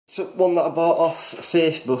So one that I bought off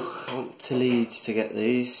Facebook. I went to Leeds to get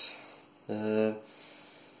these. I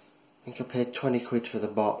think I paid 20 quid for the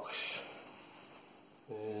box.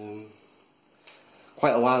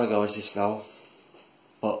 Quite a while ago is this now,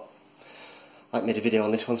 but I made a video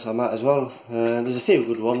on this one, so I might as well. There's a few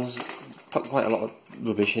good ones, quite a lot of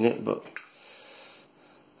rubbish in it, but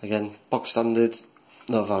again, box standard,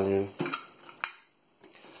 no value.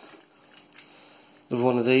 Another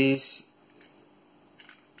one of these.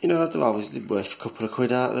 You know, they're always worth a couple of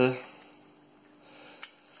quid out there.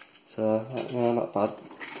 So, no, not bad.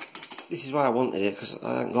 This is why I wanted it, because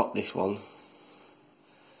I haven't got this one.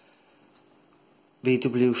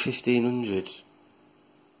 VW 1500.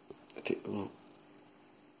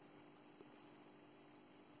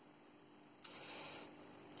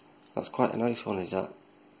 That's quite a nice one, is that?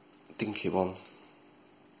 Dinky one.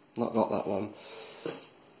 Not got that one.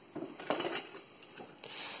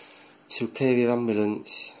 Superior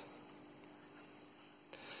ambulance.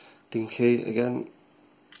 Dinky again.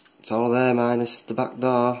 It's all there minus the back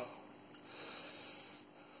door.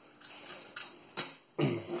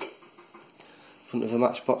 Front of a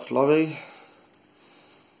matchbox lorry.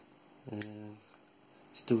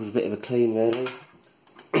 It's doing a bit of a clean really.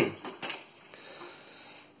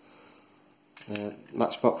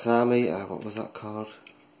 Matchbox army, what was that called?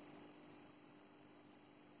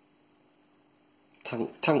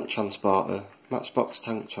 Tank transporter. Matchbox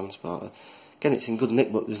tank transporter. Again, it's in good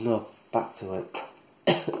nick, but there's no back to it.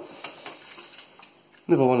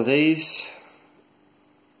 Another one of these.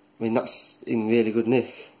 I mean, that's in really good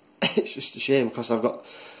nick. It's just a shame because I've got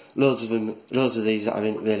loads of these that are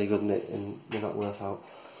in really good nick and they're not worth out.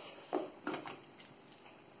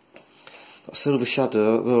 Got Silver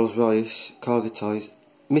Shadow, Rolls Royce, corgi toys.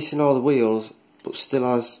 Missing all the wheels, but still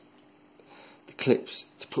has the clips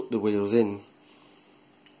to put the wheels in.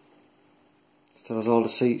 Still has all the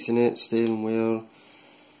seats in it, steering wheel.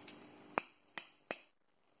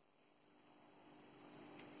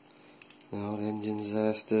 All the engines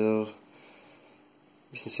there still.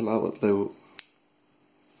 Missing some outlet boot.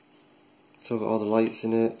 Still got all the lights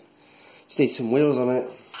in it. Just need some wheels on it.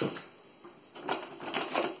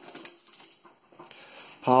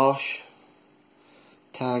 Porsche.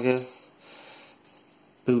 Tiger.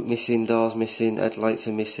 Boot missing, doors missing, headlights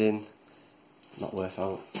are missing. Not worth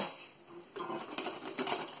out.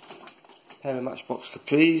 Pair of Matchbox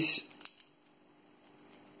Capris.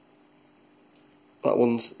 That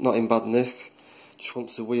one's not in bad nick. Just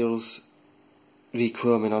wants the wheels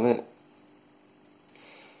re-chroming on it.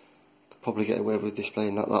 Could probably get away with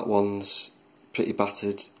displaying that. That one's pretty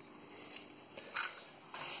battered.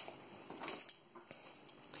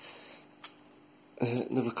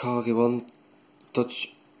 Another corgi one.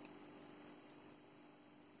 Dodge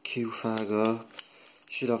Q Fargo.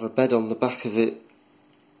 Should have a bed on the back of it,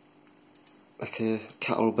 like a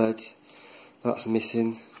cattle bed. That's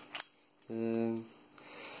missing. In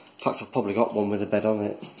fact, I've probably got one with a bed on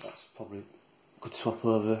it. That's probably a good swap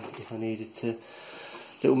over if I needed to.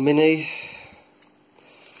 Little mini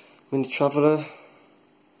traveller.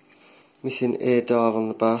 Missing air door on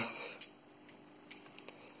the back.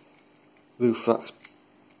 Roof rack's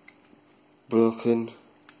broken.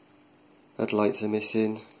 Headlights are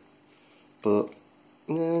missing. But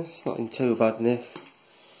no, it's not in too bad nick.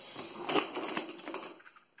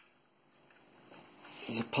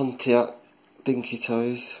 There's a Pontiac dinky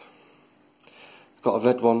toys. Got a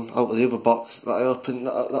red one out of the other box that I opened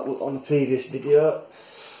that was on the previous video.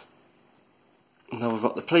 Now we've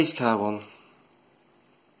got the police car one.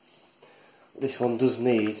 This one does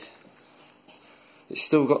need. It's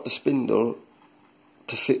still got the spindle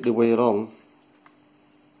to fit the wheel on.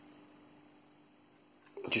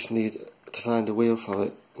 I just need to find a wheel for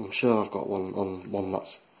it. I'm sure I've got one on one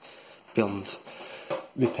that's beyond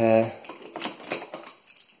repair.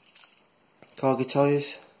 Corgi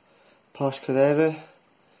toys, Porsche Carrera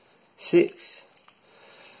 6.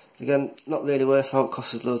 Again, not really worth out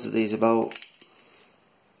because there's loads of these about.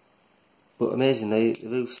 But amazingly, the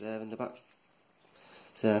roof's there and the back.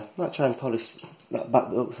 So I might try and polish that back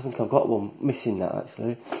up. I think I've got one missing that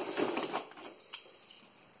actually.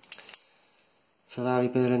 Ferrari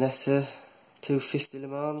Berlinetta 250 Le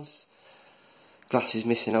Mans. Glass is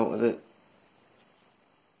missing out of it.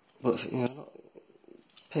 But you know,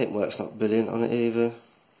 paintwork's not brilliant on it either.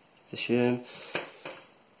 It's a shame.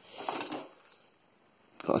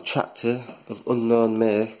 Got a tractor of unknown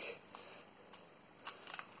make.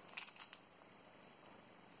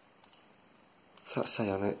 What's that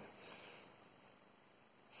say on it?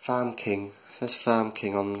 Farm King. It says Farm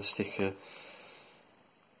King on the sticker.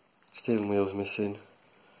 Steering wheel's missing.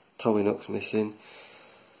 Towing hook's missing.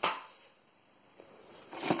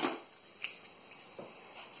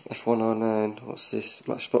 F109, what's this?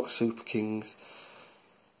 Matchbox Super Kings.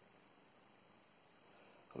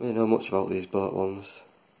 I don't really know much about these bought ones.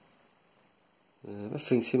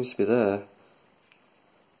 Everything seems to be there.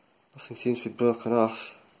 Nothing seems to be broken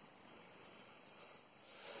off.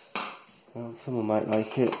 Well, someone might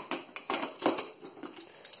like it.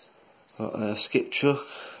 Got a skip truck,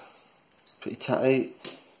 pretty tatty.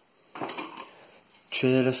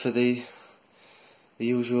 Trailer for the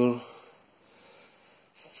usual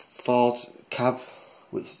Ford cab,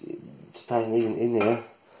 which surprisingly isn't in here.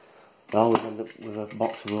 I always end up with a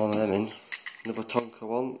box with one of them in. Another Tonka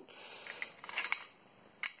one.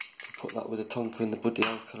 Put that with a Tonka in the Buddy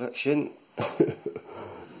House collection.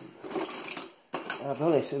 I'll be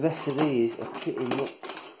honest, the rest of these are pretty much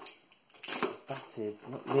battered,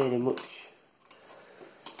 not really much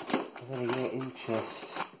of any great interest.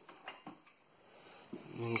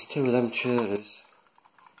 I mean, there's two of them trailers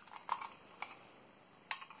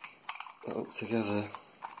that hook together,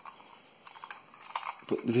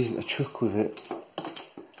 but there isn't a truck with it.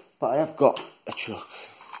 But I have got a truck.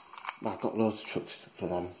 Well, I've got loads of trucks for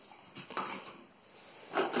them.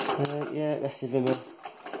 Yeah, rest of them are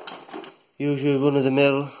usually run of the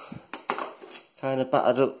mill, kind of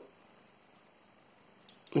battered up.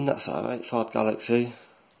 And that's alright, Ford Galaxy.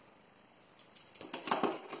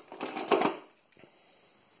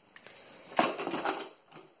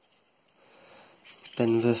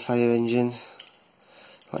 Denver fire engine,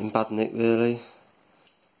 not in bad nick really,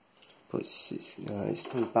 but it's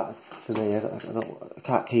too battered for me. I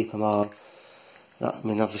can't keep them all. I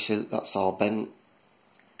mean, obviously that's all bent,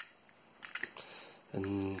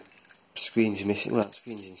 and screen's missing. Well, the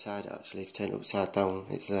screen's inside it actually. If you turn it upside down,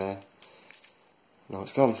 it's there. Now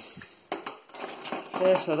it's gone.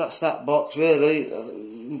 Yeah, so that's that box really.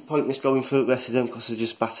 Pointless going through the rest of them because they're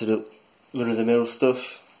just battered up, run of the mill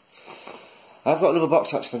stuff. I've got another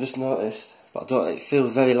box actually, I just noticed, but it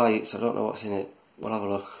feels very light, so I don't know what's in it. We'll have a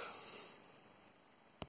look.